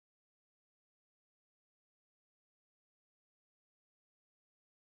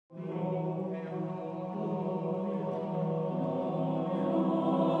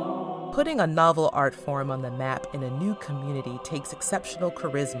Putting a novel art form on the map in a new community takes exceptional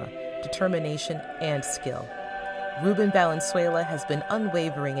charisma, determination, and skill. Ruben Valenzuela has been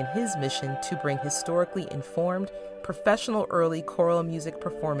unwavering in his mission to bring historically informed, professional early choral music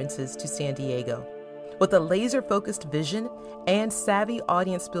performances to San Diego. With a laser-focused vision and savvy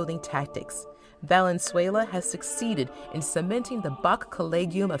audience-building tactics, Valenzuela has succeeded in cementing the Bach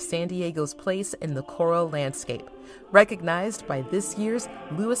Collegium of San Diego's place in the choral landscape, recognized by this year's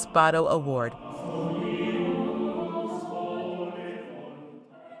Louis Botto Award.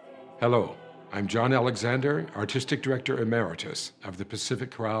 Hello, I'm John Alexander, Artistic Director Emeritus of the Pacific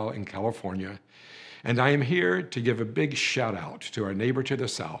Chorale in California, and I am here to give a big shout out to our neighbor to the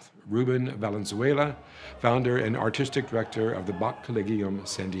south, Ruben Valenzuela, founder and Artistic Director of the Bach Collegium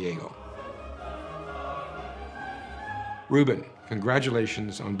San Diego. Ruben,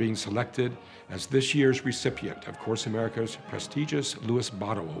 congratulations on being selected as this year's recipient of Course America's prestigious Louis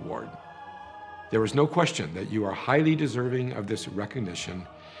Botto Award. There is no question that you are highly deserving of this recognition,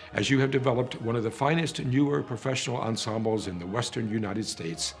 as you have developed one of the finest newer professional ensembles in the Western United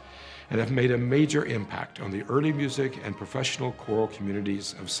States and have made a major impact on the early music and professional choral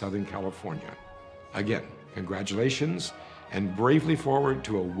communities of Southern California. Again, congratulations and bravely forward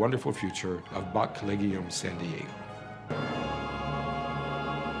to a wonderful future of Bach Collegium San Diego.